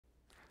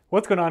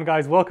What's going on,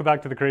 guys? Welcome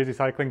back to the Crazy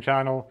Cycling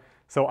channel.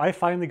 So I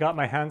finally got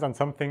my hands on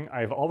something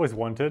I've always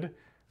wanted,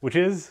 which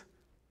is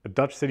a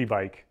Dutch city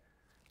bike.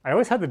 I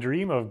always had the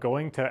dream of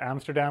going to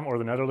Amsterdam or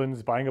the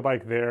Netherlands, buying a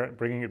bike there,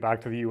 bringing it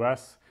back to the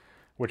US,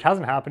 which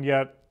hasn't happened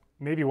yet,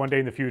 maybe one day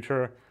in the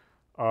future.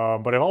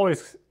 But I've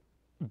always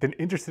been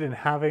interested in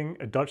having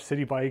a Dutch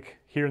city bike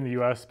here in the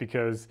US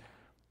because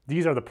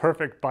these are the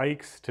perfect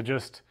bikes to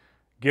just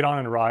get on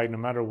and ride no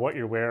matter what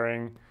you're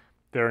wearing.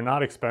 They're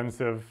not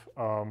expensive.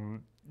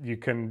 You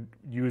can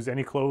use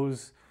any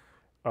clothes.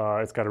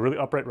 It's got a really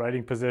upright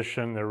riding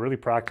position. They're really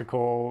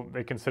practical.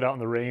 They can sit out in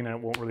the rain and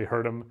it won't really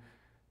hurt them.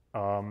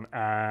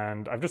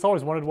 And I've just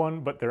always wanted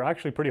one, but they're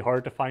actually pretty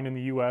hard to find in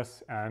the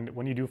US. And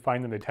when you do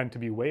find them, they tend to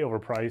be way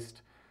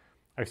overpriced.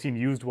 I've seen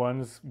used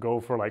ones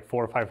go for like $400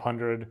 or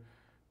 $500,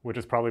 which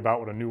is probably about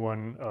what a new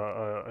one,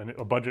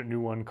 a budget new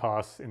one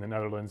costs in the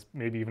Netherlands,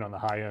 maybe even on the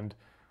high end.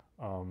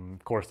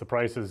 Of course, the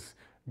prices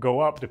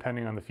go up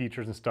depending on the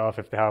features and stuff,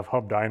 if they have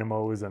hub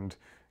dynamos and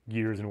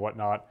gears and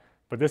whatnot.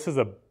 But this is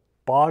a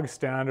bog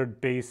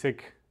standard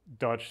basic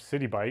Dutch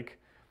city bike.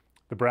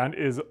 The brand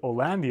is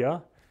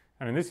Hollandia.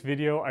 And in this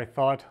video, I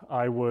thought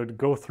I would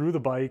go through the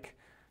bike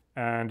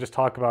and just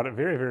talk about it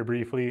very, very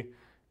briefly.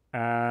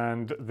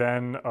 And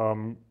then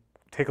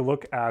take a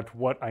look at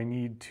what I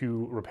need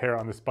to repair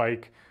on this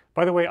bike.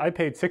 By the way, I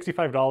paid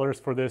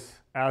 $65 for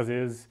this as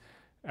is.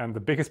 And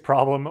the biggest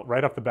problem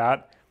right off the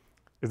bat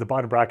is the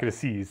bottom bracket is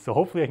seized. So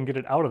hopefully I can get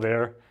it out of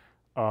there.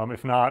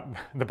 If not,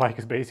 the bike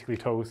is basically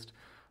toast.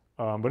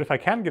 But if I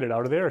can get it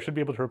out of there, I should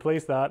be able to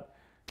replace that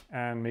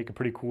and make a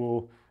pretty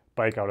cool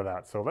bike out of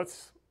that. So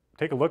let's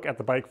take a look at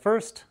the bike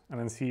first and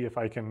then see if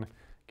I can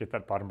get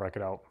that bottom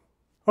bracket out.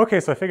 Okay,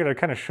 so I figured I'd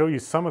kind of show you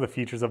some of the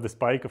features of this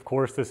bike. Of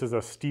course, this is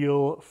a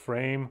steel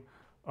frame,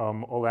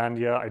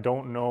 Hollandia. I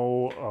don't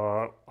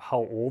know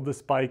how old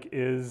this bike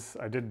is.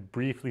 I did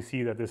briefly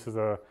see that this is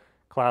a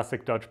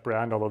classic Dutch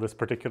brand, although this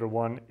particular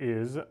one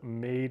is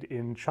made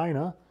in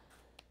China.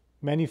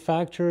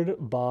 Manufactured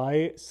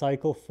by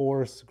Cycle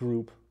Force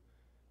Group,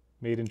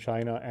 made in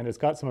China, and it's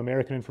got some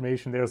American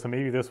information there, so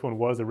maybe this one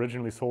was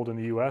originally sold in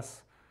the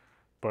US,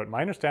 but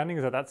my understanding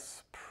is that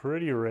that's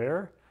pretty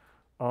rare.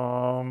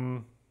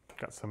 Got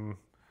some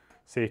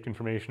safety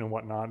information and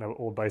whatnot, an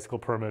old bicycle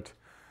permit.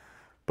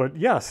 But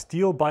yeah,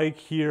 steel bike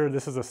here.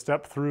 This is a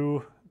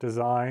step-through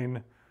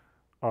design.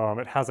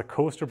 It has a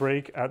coaster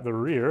brake at the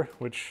rear,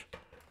 which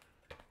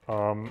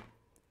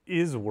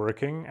is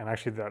working, and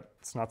actually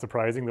that's not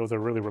surprising. Those are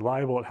really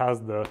reliable. It has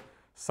the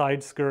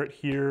side skirt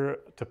here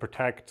to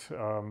protect,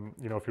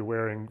 you know, if you're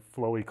wearing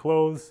flowy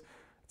clothes.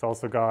 It's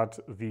also got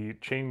the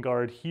chain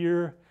guard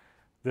here.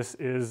 This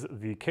is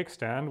the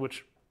kickstand,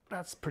 which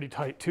that's pretty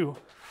tight too.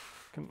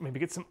 Can maybe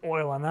get some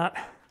oil on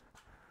that,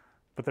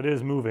 but that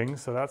is moving.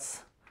 So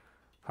that's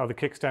how the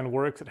kickstand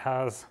works. It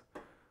has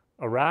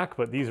a rack,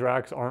 but these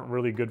racks aren't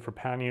really good for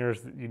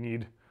panniers. You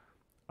need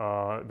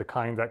the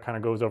kind that kind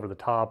of goes over the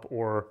top,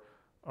 or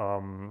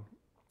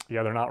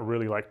yeah, they're not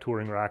really like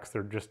touring racks.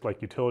 They're just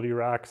like utility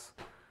racks.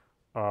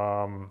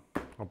 A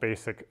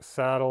basic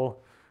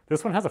saddle.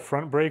 This one has a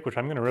front brake, which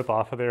I'm going to rip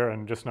off of there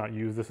and just not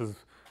use. This is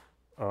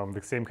the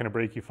same kind of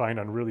brake you find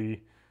on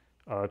really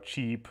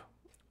cheap,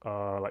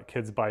 like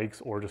kids'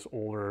 bikes or just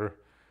older,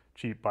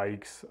 cheap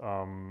bikes.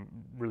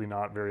 Really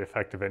not very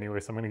effective anyway,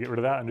 so I'm going to get rid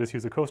of that and just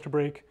use a coaster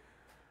brake.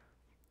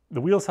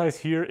 The wheel size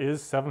here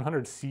is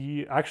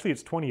 700C. Actually,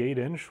 it's 28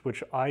 inch,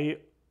 which I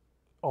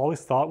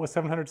always thought was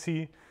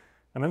 700C.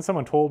 And then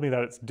someone told me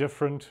that it's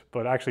different,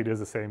 but actually it is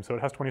the same. So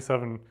it has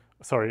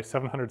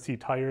 700C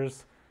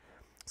tires.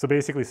 So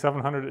basically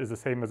 700 is the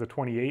same as a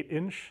 28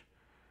 inch,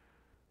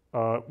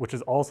 which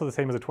is also the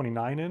same as a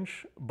 29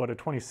 inch, but a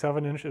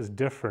 27 inch is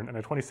different, and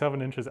a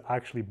 27 inch is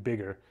actually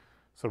bigger.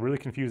 So really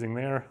confusing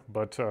there,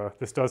 but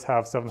this does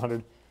have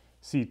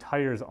 700C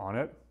tires on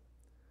it.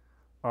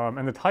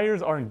 And the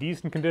tires are in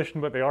decent condition,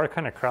 but they are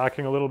kind of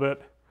cracking a little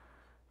bit.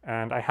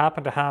 And I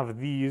happen to have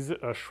these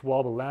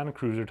Schwalbe Land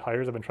Cruiser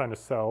tires I've been trying to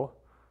sell,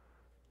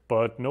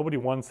 but nobody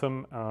wants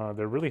them.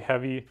 They're really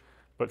heavy,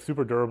 but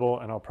super durable,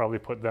 and I'll probably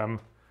put them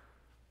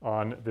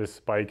on this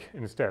bike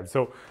instead.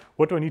 So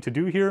what do I need to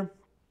do here?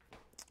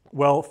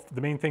 Well,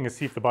 the main thing is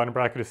see if the bottom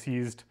bracket is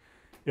seized.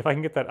 If I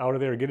can get that out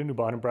of there, get a new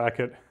bottom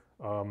bracket.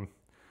 The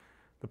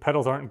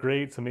pedals aren't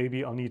great, so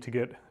maybe I'll need to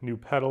get new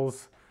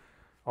pedals.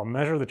 I'll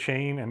measure the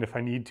chain, and if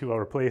I need to, I'll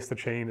replace the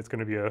chain. It's going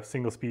to be a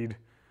single speed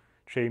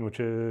chain, which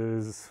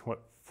is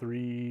what,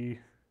 3/32,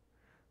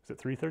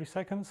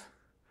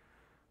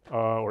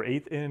 or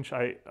 1/8 inch?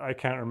 I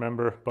can't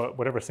remember, but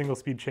whatever single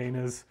speed chain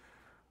is.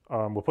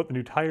 We'll put the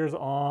new tires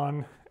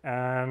on,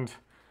 and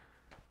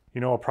you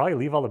know, I'll probably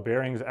leave all the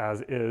bearings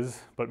as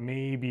is, but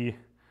maybe, you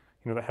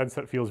know, the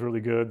headset feels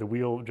really good. The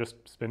wheel,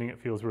 just spinning it,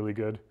 feels really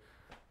good.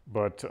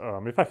 But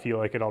if I feel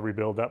like it, I'll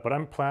rebuild that. But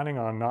I'm planning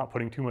on not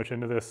putting too much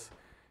into this,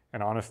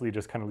 and honestly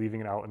just kind of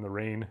leaving it out in the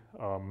rain,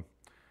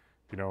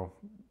 you know,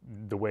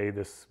 the way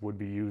this would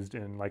be used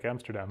in like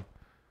Amsterdam.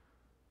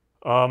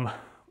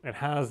 It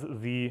has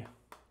the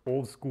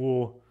old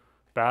school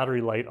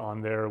battery light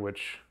on there,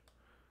 which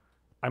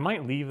I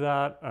might leave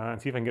that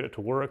and see if I can get it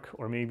to work,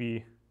 or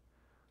maybe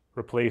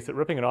replace it.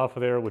 Ripping it off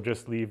of there would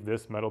just leave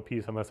this metal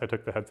piece unless I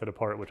took the headset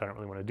apart, which I don't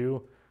really want to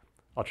do.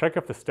 I'll check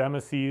if the stem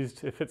is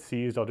seized. If it's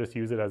seized, I'll just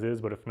use it as is,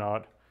 but if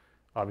not,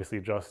 obviously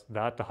adjust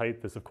that to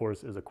height. This, of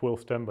course, is a quill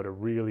stem, but a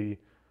really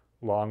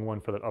long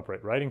one for that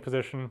upright riding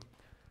position.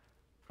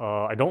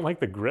 I don't like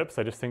the grips.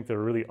 I just think they're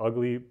really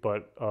ugly,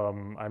 but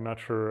I'm not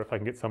sure if I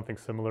can get something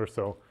similar,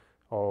 so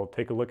I'll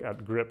take a look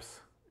at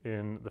grips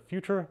in the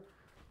future.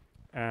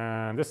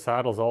 And this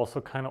saddle is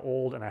also kind of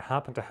old, and I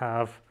happen to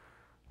have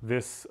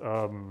this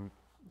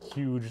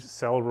huge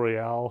Selle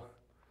Royale,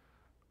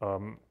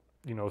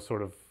 you know,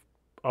 sort of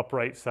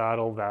upright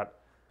saddle that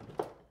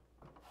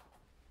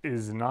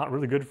is not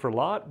really good for a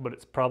lot, but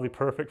it's probably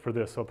perfect for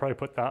this. So I'll probably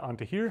put that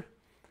onto here.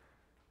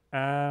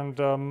 And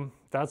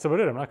that's about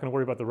it. I'm not going to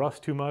worry about the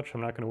rust too much.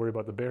 I'm not going to worry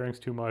about the bearings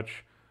too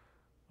much.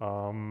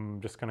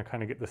 Just going to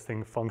kind of get this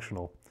thing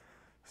functional.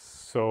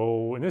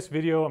 So in this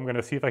video, I'm going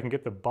to see if I can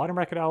get the bottom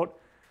bracket out,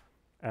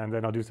 and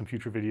then I'll do some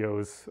future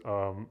videos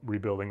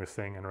rebuilding this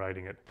thing and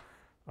riding it.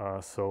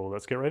 So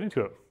let's get right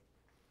into it.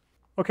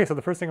 Okay, so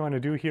the first thing I'm going to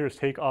do here is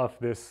take off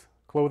this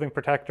clothing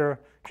protector,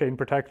 chain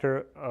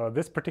protector.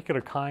 This particular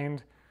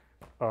kind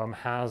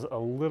has a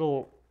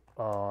little,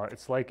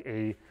 it's like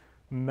a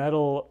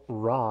metal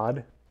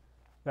rod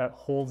that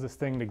holds this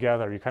thing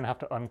together. You kind of have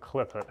to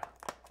unclip it.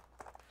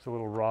 There's a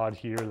little rod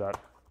here that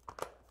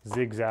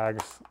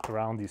zigzags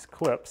around these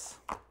clips.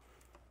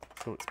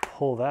 So let's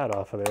pull that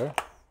off of there.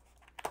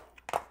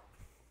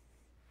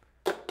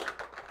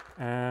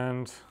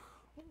 And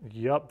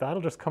yep,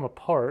 that'll just come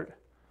apart.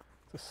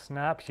 It's a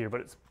snap here,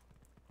 but it's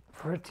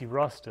pretty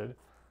rusted.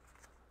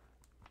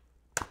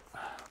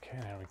 Okay,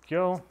 there we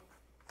go.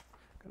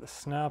 Got the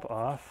snap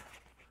off.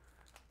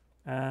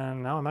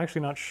 And now I'm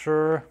actually not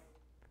sure.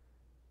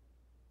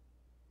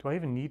 Do I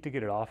even need to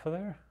get it off of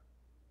there?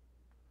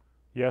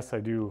 Yes, I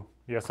do.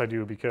 Yes, I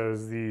do,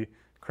 because the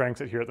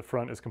crankset here at the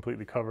front is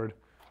completely covered.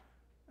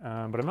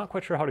 But I'm not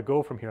quite sure how to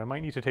go from here. I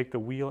might need to take the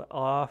wheel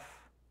off.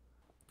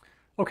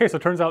 Okay, so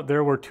it turns out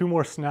there were 2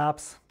 more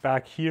snaps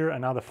back here,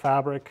 and now the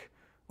fabric,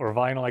 or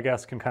vinyl, I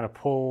guess, can kind of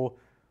pull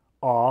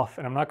off.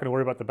 And I'm not going to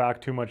worry about the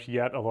back too much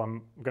yet, although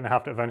I'm going to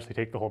have to eventually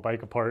take the whole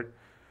bike apart.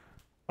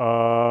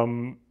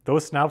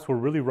 Those snaps were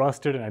really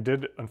rusted, and I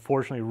did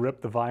unfortunately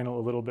rip the vinyl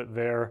a little bit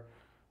there.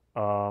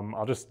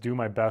 I'll just do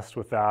my best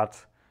with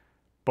that.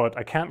 But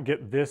I can't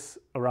get this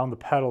around the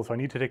pedal, so I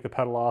need to take the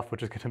pedal off,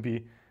 which is going to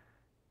be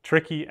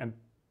tricky and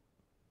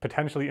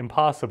potentially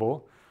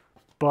impossible.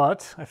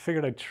 But I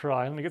figured I'd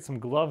try. Let me get some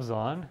gloves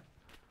on,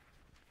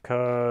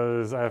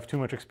 because I have too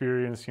much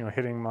experience, you know,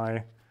 hitting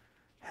my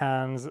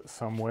hands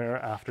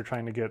somewhere after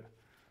trying to get,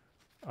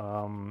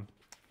 you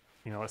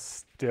know, a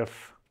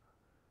stiff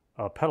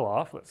pedal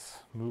off. Let's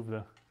move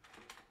the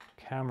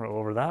camera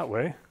over that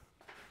way.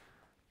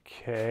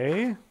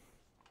 Okay, a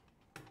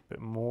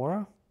bit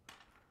more.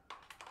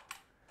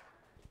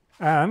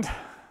 And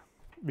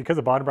because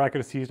the bottom bracket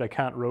is seized, I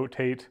can't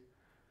rotate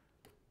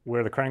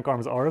where the crank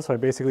arms are, so I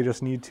basically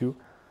just need to,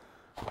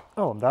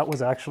 oh, that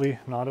was actually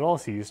not at all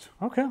seized.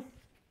 Okay,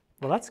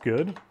 well that's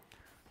good.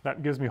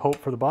 That gives me hope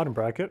for the bottom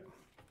bracket.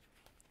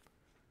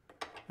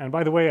 And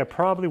by the way, I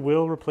probably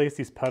will replace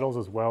these pedals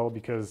as well,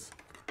 because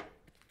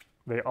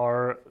they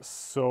are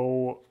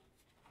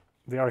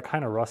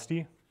kind of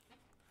rusty.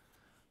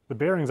 The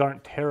bearings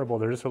aren't terrible,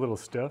 they're just a little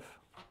stiff.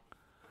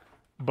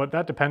 But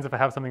that depends if I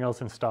have something else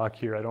in stock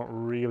here. I don't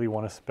really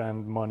want to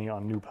spend money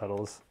on new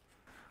pedals.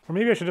 Or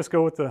maybe I should just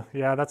go with the,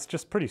 yeah, that's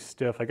just pretty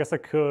stiff. I guess I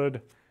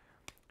could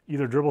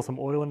either dribble some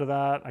oil into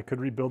that, I could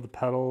rebuild the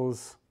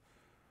pedals,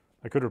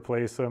 I could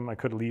replace them, I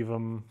could leave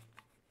them.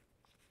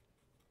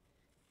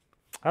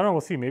 I don't know, we'll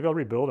see, maybe I'll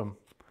rebuild them.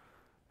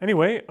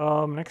 Anyway,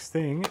 next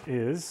thing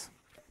is,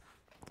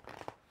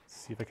 let's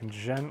see if I can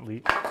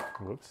gently,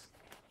 whoops,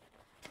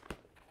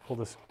 pull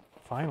this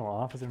vinyl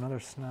off. Is there another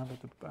snap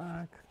at the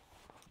back?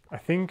 I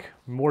think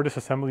more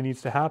disassembly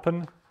needs to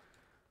happen,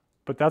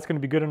 but that's going to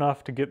be good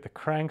enough to get the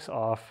cranks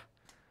off,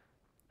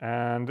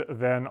 and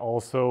then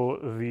also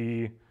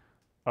the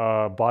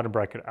bottom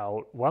bracket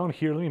out. While I'm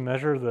here, let me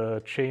measure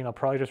the chain. I'll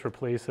probably just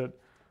replace it.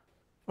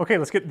 Okay,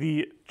 let's get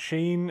the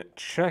chain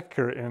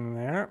checker in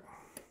there.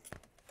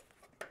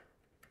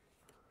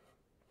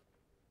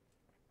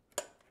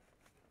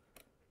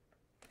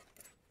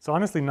 It's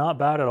honestly not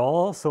bad at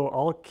all, so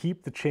I'll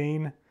keep the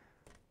chain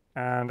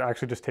and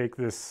actually just take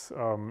this.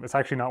 It's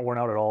actually not worn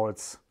out at all.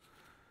 It's,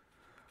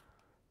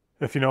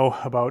 if you know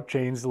about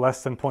chains,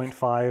 less than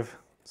 0.5.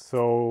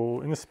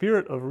 So in the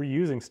spirit of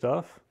reusing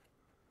stuff,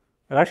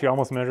 it actually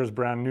almost measures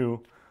brand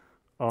new.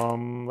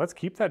 Let's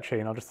keep that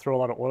chain. I'll just throw a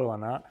lot of oil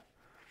on that.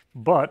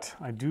 But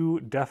I do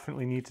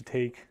definitely need to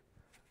take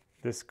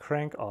this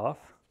crank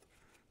off.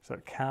 There's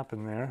that cap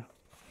in there.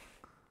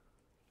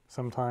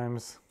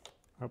 Sometimes,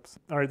 oops.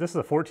 All right, this is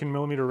a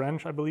 14mm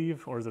wrench, I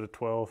believe, or is it a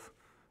 12?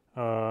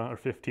 Or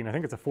 15, I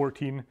think it's a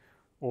 14,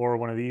 or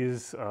one of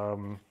these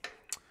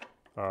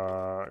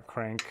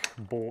crank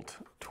bolt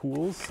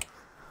tools.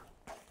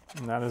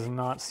 And that is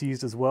not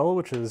seized as well,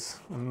 which is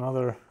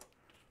another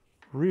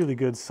really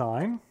good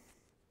sign.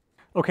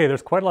 Okay,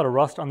 there's quite a lot of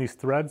rust on these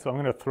threads, so I'm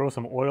gonna throw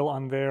some oil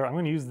on there. I'm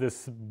gonna use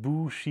this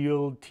Boo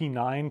Shield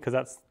T9 because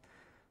that's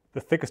the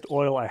thickest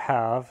oil I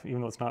have,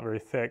 even though it's not very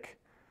thick.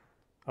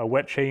 A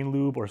wet chain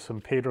lube or some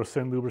Pedro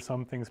Sin lube or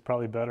something is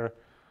probably better.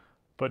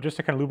 But just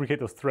to kind of lubricate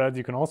those threads,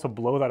 you can also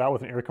blow that out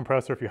with an air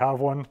compressor if you have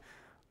one,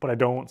 but I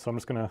don't, so I'm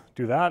just gonna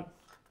do that.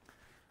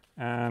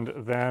 And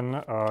then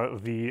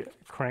the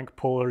crank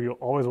puller, you'll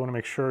always wanna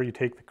make sure you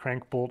take the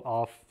crank bolt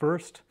off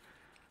first.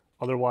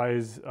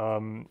 Otherwise,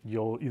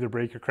 you'll either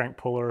break your crank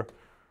puller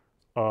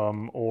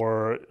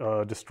or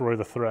destroy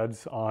the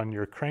threads on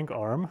your crank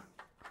arm.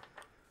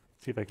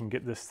 See if I can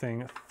get this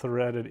thing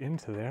threaded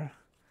into there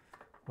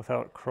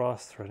without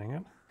cross-threading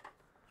it.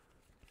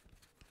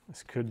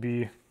 This could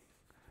be a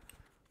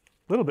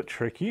little bit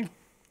tricky.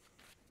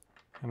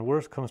 And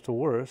worst comes to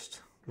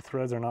worst, the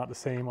threads are not the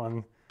same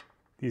on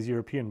these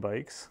European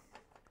bikes.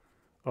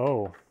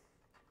 Oh.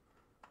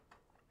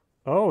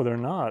 Oh, they're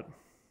not.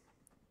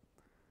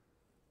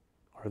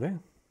 Are they?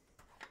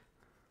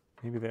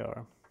 Maybe they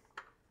are.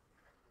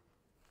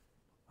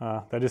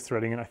 That is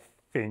threading it, I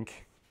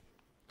think.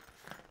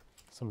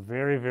 So I'm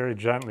very, very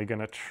gently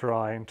gonna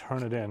try and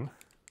turn it in.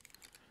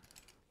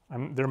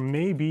 There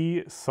may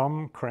be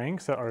some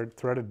cranks that are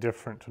threaded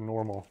different to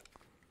normal.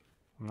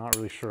 I'm not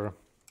really sure.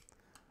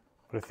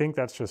 But I think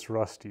that's just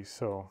rusty,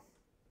 so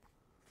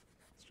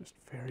it's just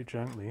very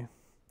gently.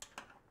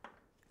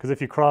 Because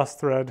if you cross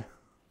thread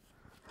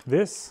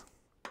this,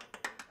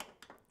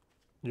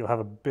 you'll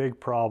have a big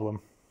problem.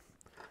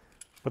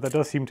 But that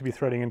does seem to be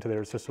threading into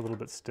there. It's just a little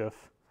bit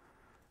stiff.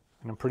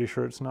 And I'm pretty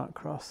sure it's not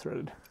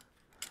cross-threaded.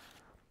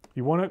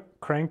 You want to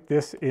crank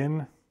this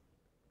in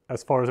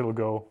as far as it'll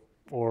go,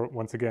 or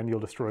once again, you'll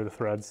destroy the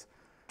threads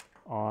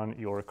on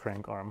your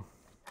crank arm.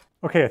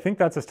 Okay, I think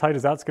that's as tight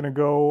as that's going to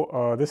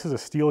go. This is a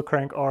steel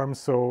crank arm,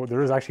 so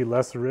there is actually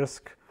less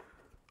risk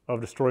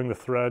of destroying the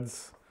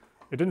threads.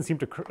 It didn't seem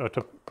to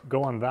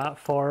go on that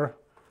far.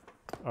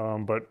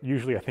 But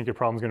usually I think your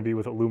problem is going to be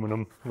with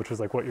aluminum, which is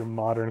like what your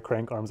modern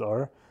crank arms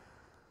are.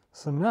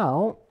 So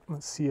now,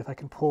 let's see if I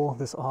can pull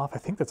this off. I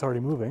think that's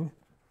already moving.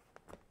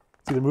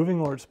 It's either moving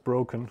or it's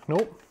broken.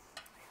 Nope.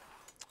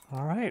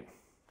 All right.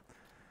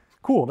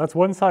 Cool, that's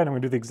one side. I'm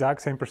going to do the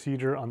exact same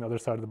procedure on the other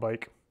side of the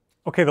bike.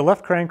 Okay, the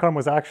left crank arm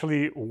was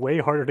actually way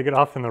harder to get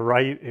off than the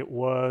right.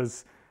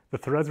 The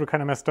threads were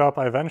kind of messed up.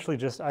 I eventually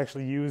just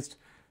actually used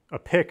a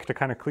pick to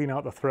kind of clean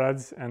out the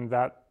threads, and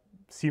that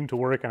seemed to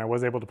work, and I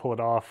was able to pull it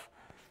off.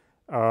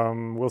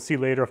 We'll see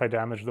later if I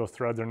damaged those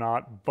threads or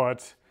not,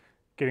 but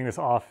getting this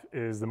off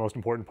is the most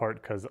important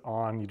part because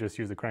you just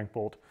use the crank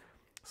bolt.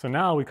 So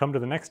now we come to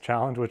the next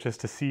challenge, which is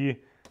to see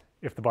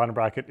if the bottom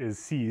bracket is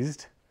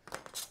seized.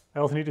 I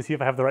also need to see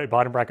if I have the right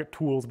bottom bracket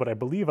tools, but I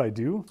believe I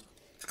do.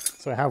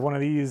 So I have one of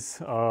these,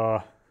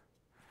 I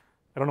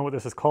don't know what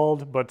this is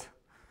called, but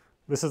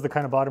this is the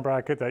kind of bottom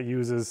bracket that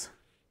uses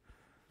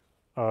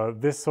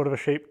this sort of a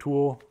shape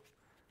tool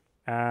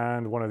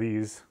and one of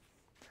these.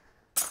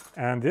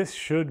 And this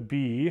should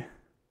be,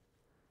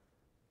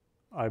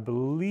 I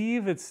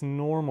believe it's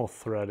normal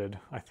threaded.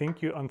 I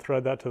think you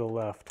unthread that to the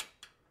left.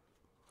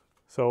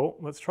 So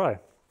let's try.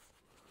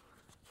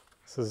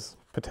 This is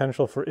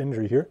potential for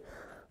injury here.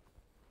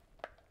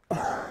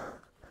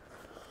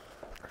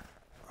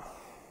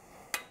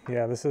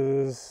 Yeah, this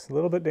is a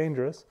little bit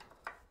dangerous.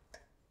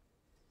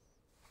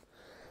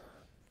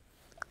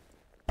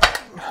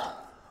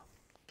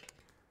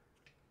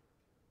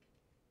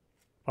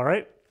 All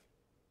right.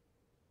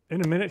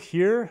 In a minute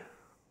here,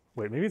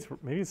 wait, maybe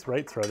it's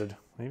right threaded.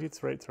 Maybe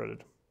it's right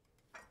threaded.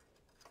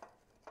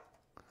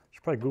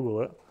 Should probably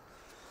Google it.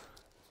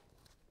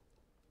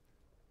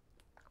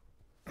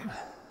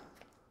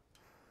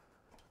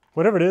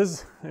 Whatever it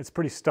is, it's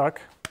pretty stuck.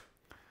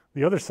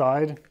 The other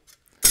side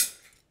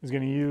is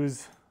going to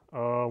use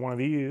one of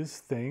these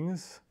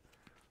things,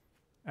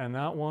 and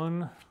that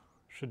one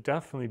should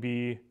definitely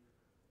be,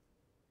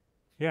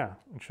 yeah,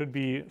 it should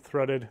be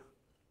threaded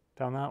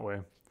down that way.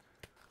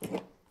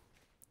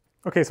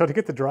 Okay, so to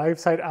get the drive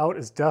side out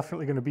is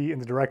definitely going to be in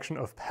the direction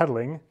of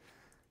pedaling,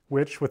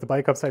 which with the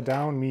bike upside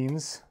down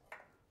means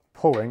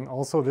pulling.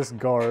 Also, this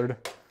guard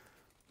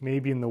may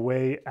be in the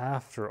way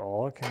after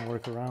all. I can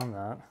work around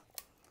that.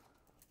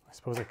 I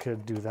suppose I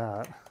could do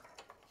that.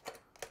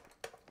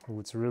 Ooh,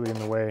 it's really in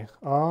the way.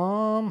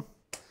 And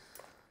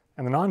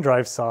the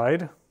non-drive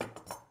side,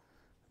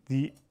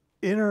 the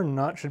inner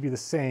nut should be the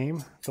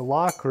same. The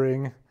lock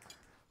ring,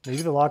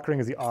 maybe the lock ring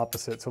is the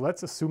opposite. So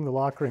let's assume the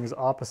lock ring is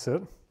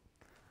opposite.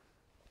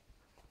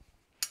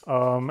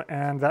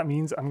 And that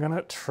means I'm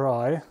gonna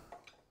try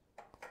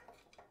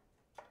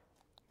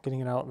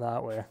getting it out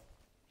that way.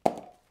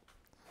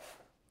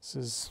 This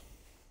is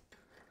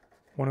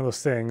one of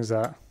those things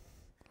that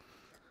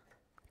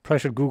probably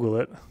should Google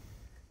it,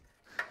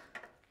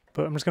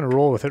 but I'm just gonna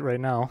roll with it right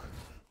now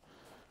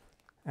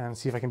and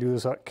see if I can do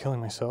this without killing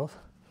myself.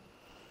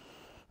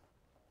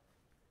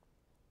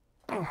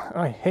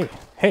 Oh,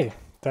 hey,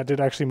 that did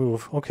actually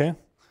move. Okay,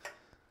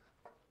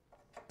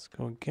 let's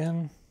go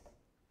again.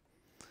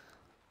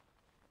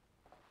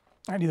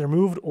 That either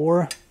moved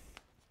or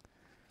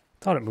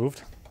thought it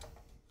moved.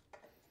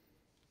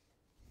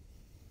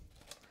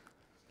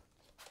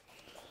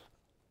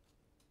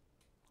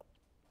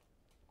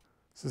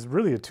 This is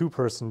really a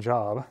two-person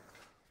job.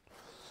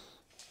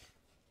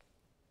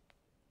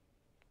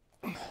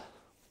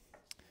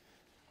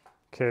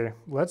 Okay,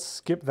 let's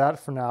skip that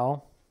for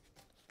now.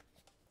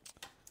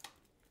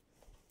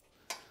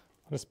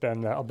 I'll just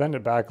bend that. I'll bend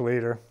it back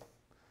later.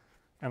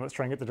 And let's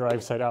try and get the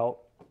drive side out.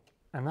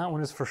 And that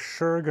one is for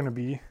sure going to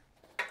be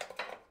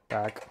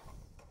back.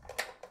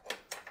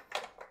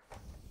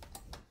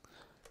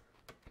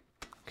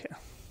 Okay.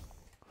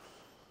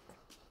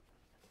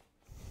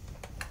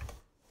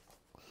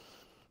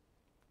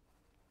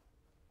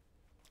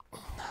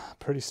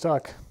 Pretty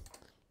stuck.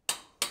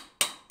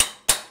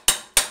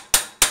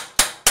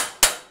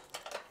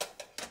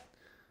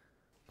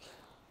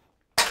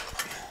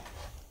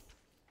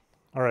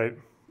 All right.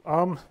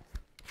 I'm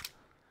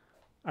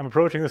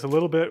approaching this a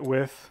little bit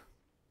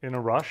in a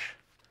rush.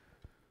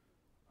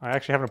 I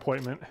actually have an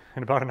appointment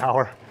in about an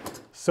hour.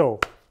 So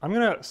I'm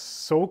gonna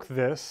soak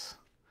this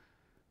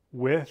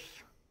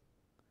with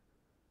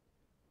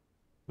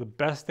the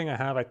best thing I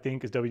have, I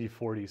think, is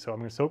WD-40. So I'm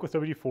gonna soak with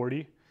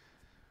WD-40,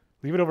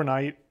 leave it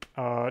overnight,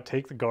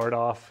 take the guard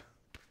off,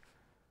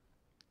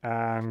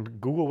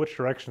 and Google which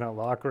direction that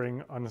lock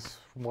ring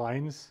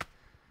unwinds.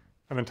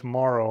 And then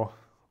tomorrow,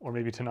 or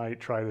maybe tonight,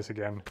 try this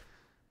again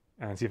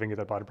and see if I can get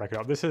that bottom bracket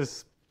out. This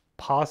is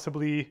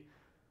possibly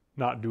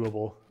not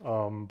doable,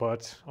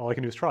 but all I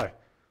can do is try.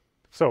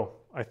 So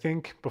I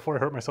think before I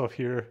hurt myself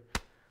here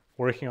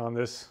working on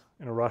this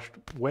in a rushed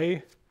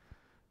way,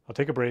 I'll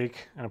take a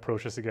break and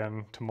approach this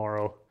again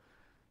tomorrow.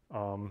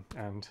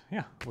 And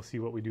yeah, we'll see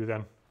what we do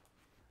then.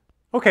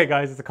 Okay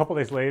guys, it's a couple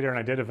days later and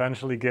I did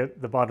eventually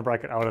get the bottom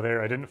bracket out of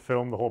there. I didn't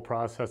film the whole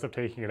process of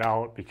taking it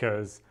out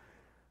because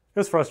it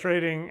was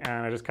frustrating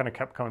and I just kind of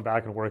kept coming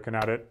back and working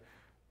at it.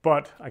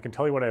 But I can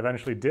tell you what I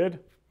eventually did.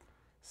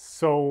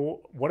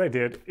 So what I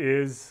did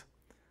is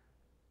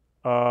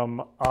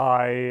after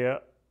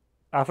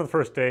the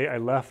first day, I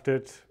left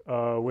it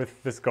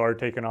with this guard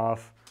taken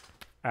off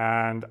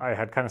and I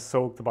had kind of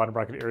soaked the bottom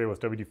bracket area with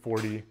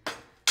WD-40.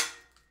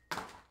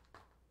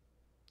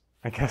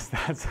 I guess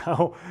that's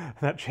how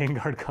that chain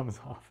guard comes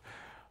off.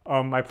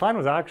 My plan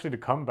was actually to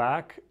come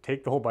back,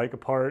 take the whole bike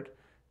apart,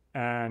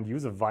 and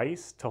use a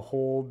vise to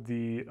hold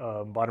the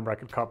bottom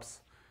bracket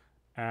cups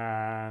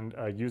and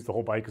use the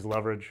whole bike as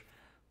leverage.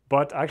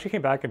 But I actually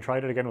came back and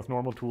tried it again with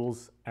normal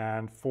tools.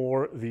 And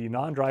for the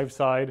non-drive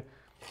side,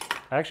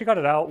 I actually got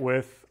it out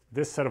with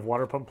this set of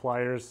water pump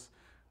pliers.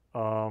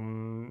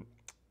 I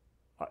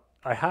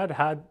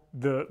had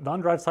the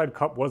non-drive side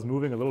cup was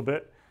moving a little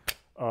bit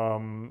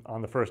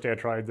on the first day I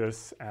tried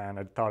this, and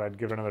I thought I'd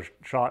give it another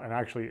shot, and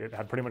actually it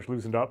had pretty much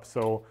loosened up.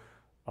 So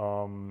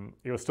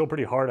it was still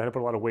pretty hard. I had to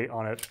put a lot of weight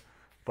on it,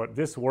 but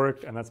this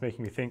worked, and that's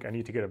making me think I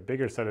need to get a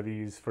bigger set of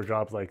these for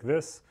jobs like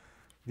this.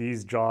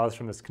 These jaws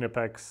from this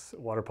Knipex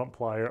water pump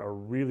plier are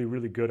really,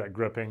 really good at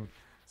gripping.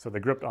 So they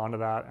gripped onto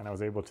that, and I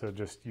was able to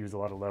just use a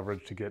lot of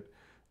leverage to get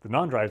the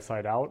non-drive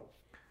side out.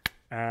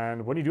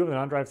 And when you do have the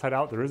non-drive side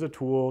out, there is a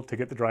tool to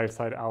get the drive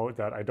side out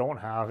that I don't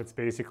have. It's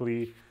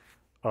basically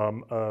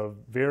a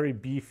very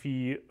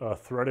beefy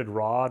threaded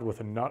rod with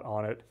a nut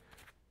on it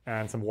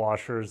and some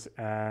washers,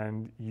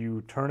 and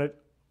you turn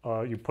it,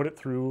 you put it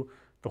through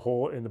the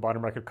hole in the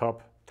bottom bracket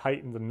cup,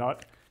 tighten the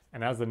nut,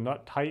 and as the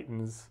nut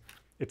tightens,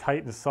 it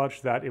tightens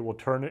such that it will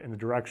turn it in the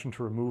direction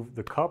to remove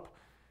the cup.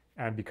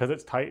 And because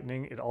it's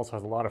tightening, it also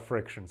has a lot of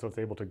friction, so it's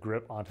able to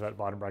grip onto that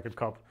bottom bracket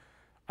cup.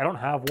 I don't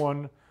have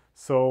one,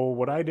 so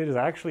what I did is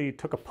I actually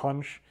took a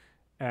punch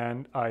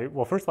and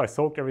well, first of all, I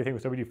soaked everything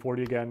with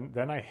WD-40 again,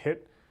 then I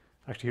hit,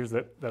 actually here's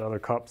that other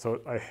cup,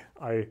 so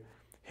I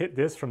hit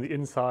this from the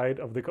inside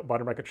of the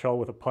bottom bracket shell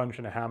with a punch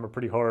and a hammer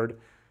pretty hard,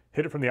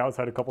 hit it from the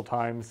outside a couple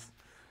times,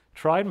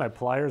 tried my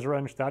pliers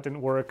wrench, that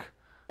didn't work.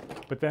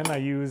 But then I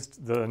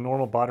used the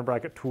normal bottom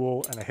bracket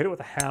tool and I hit it with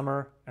a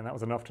hammer, and that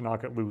was enough to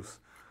knock it loose.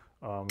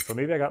 So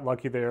maybe I got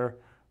lucky there,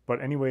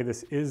 but anyway,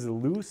 this is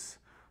loose.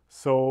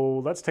 So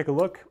let's take a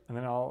look, and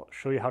then I'll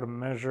show you how to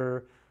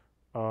measure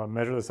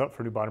this up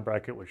for a new bottom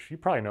bracket, which you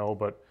probably know,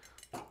 but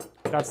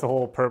that's the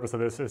whole purpose of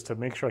this, is to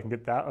make sure I can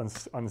get that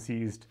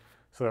unseized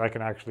so that I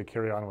can actually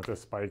carry on with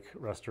this bike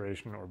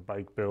restoration or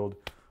bike build.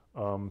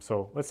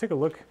 So let's take a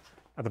look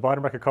at the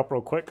bottom bracket cup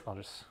real quick. I'll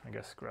just, I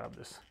guess, grab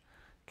this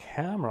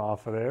camera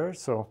off of there.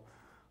 So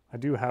I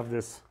do have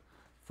this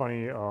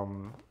funny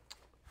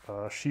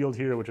shield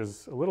here, which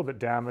is a little bit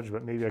damaged,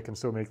 but maybe I can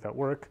still make that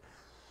work.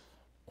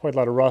 Quite a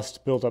lot of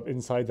rust built up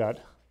inside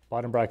that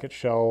bottom bracket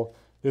shell.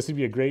 This would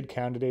be a great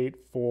candidate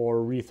for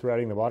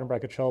rethreading the bottom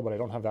bracket shell, but I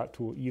don't have that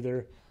tool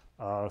either.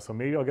 So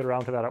maybe I'll get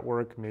around to that at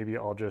work. Maybe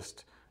I'll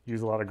just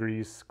use a lot of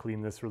grease,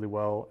 clean this really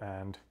well,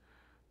 and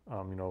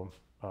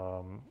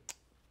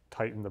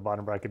tighten the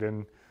bottom bracket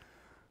in.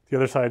 The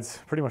other side's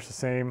pretty much the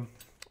same.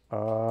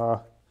 You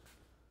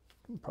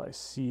can probably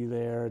see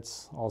there,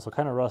 it's also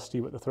kind of rusty,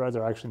 but the threads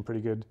are actually in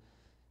pretty good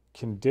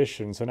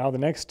condition. So now the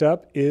next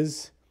step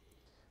is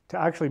to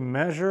actually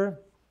measure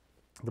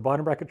the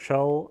bottom bracket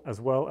shell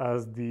as well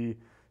as the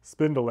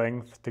spindle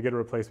length to get a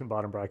replacement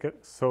bottom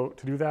bracket. So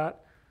to do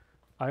that,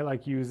 I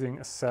like using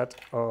a set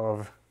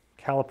of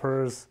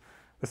calipers.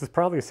 This is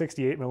probably a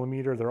 68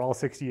 millimeter. They're all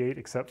 68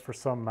 except for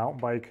some mountain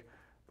bike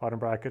bottom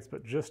brackets,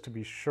 but just to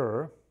be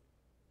sure,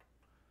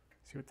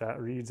 see what that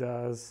reads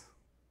as.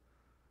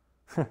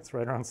 It's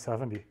right around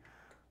 70.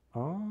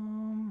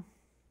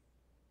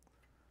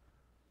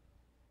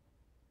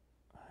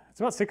 It's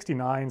about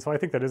 69, so I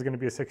think that is going to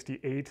be a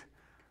 68,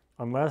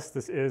 unless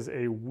this is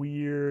a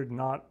weird,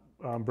 not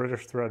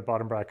British thread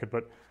bottom bracket,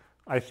 but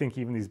I think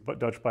even these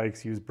Dutch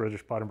bikes use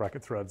British bottom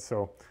bracket threads,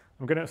 so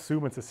I'm going to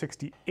assume it's a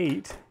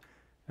 68,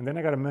 and then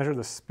I got to measure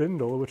the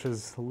spindle, which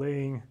is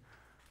laying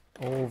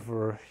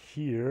over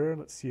here.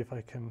 Let's see if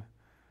I can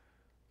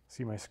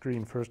see my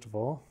screen first of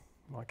all.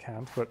 Well, I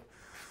can't, but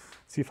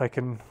see if I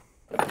can,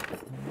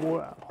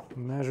 wow,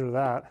 measure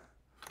that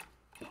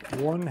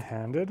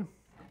one-handed.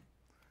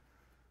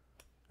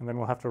 And then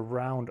we'll have to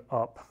round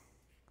up.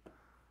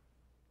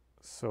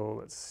 So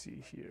let's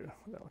see here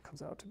what that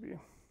comes out to be.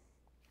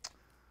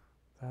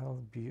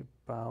 That'll be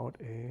about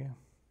you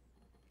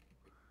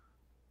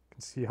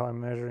can see how I'm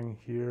measuring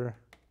here,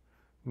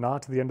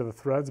 not to the end of the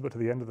threads, but to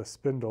the end of the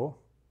spindle.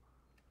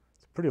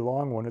 It's a pretty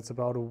long one. It's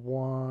about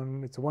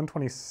it's a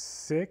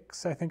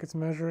 126, I think it's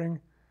measuring.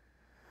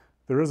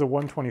 There is a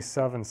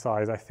 127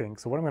 size, I think.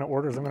 So what I'm going to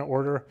order is I'm going to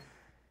order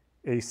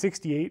a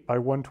 68 by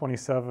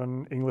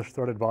 127 English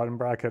threaded bottom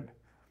bracket,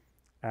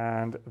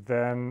 and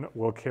then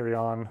we'll carry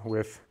on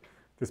with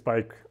this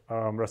bike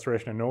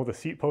restoration. I know the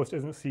seat post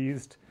isn't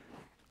seized.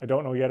 I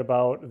don't know yet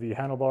about the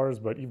handlebars,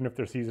 but even if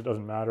they're seized, it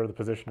doesn't matter. The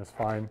position is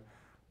fine.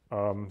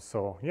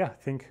 So yeah, I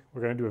think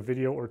we're going to do a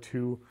video or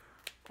two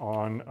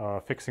on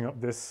fixing up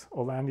this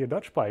Hollandia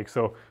Dutch bike.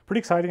 So pretty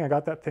exciting. I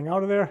got that thing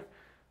out of there.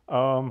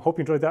 Hope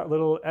you enjoyed that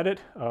little edit.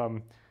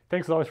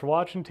 Thanks as always for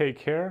watching. Take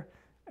care,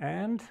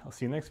 and I'll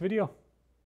see you in the next video.